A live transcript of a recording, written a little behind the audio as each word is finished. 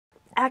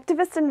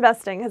Activist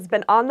investing has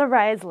been on the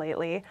rise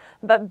lately,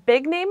 but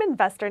big-name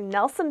investor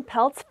Nelson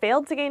Peltz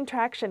failed to gain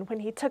traction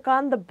when he took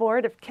on the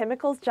board of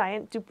chemicals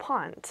giant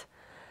Dupont.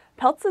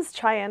 Peltz's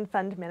Trian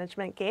Fund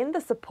Management gained the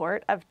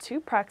support of two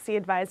proxy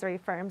advisory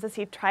firms as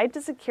he tried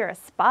to secure a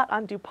spot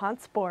on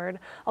Dupont's board,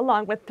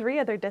 along with three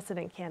other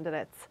dissident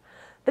candidates.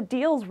 The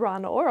deal's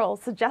Ron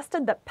Orol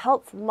suggested that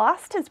Peltz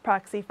lost his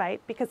proxy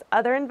fight because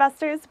other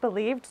investors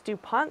believed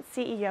Dupont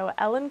CEO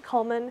Ellen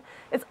Kullman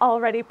is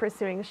already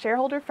pursuing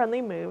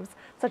shareholder-friendly moves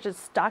such as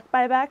stock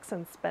buybacks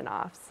and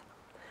spin-offs.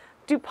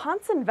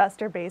 Dupont's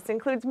investor base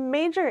includes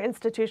major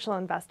institutional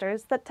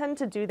investors that tend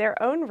to do their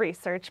own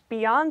research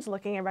beyond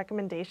looking at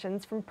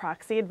recommendations from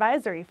proxy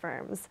advisory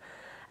firms.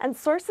 And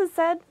sources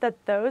said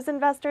that those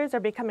investors are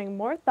becoming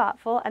more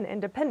thoughtful and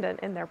independent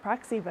in their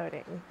proxy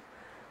voting.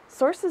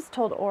 Sources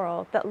told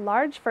Orol that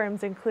large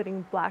firms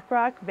including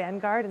BlackRock,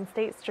 Vanguard, and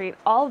State Street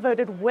all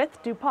voted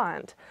with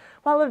Dupont,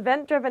 while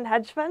event-driven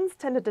hedge funds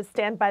tended to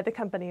stand by the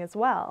company as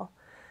well.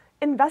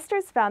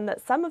 Investors found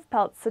that some of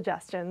Peltz's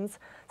suggestions,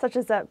 such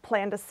as a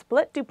plan to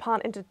split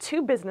Dupont into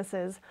two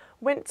businesses,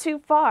 went too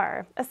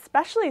far,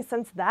 especially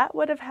since that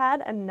would have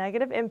had a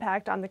negative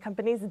impact on the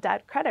company's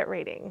debt credit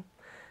rating.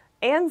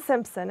 Ann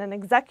Simpson, an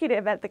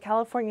executive at the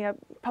California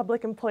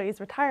Public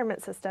Employees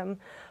Retirement System,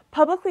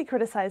 publicly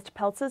criticized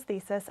Peltz's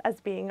thesis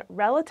as being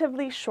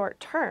relatively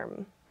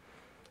short-term.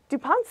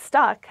 Dupont's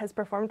stock has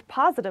performed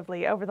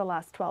positively over the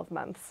last 12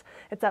 months.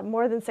 It's up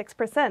more than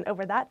 6%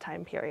 over that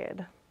time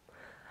period.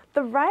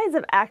 The rise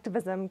of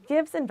activism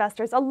gives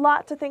investors a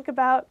lot to think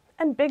about,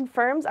 and big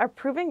firms are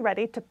proving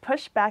ready to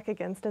push back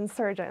against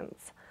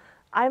insurgents.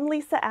 I'm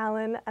Lisa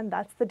Allen, and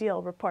that's the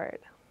Deal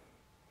Report.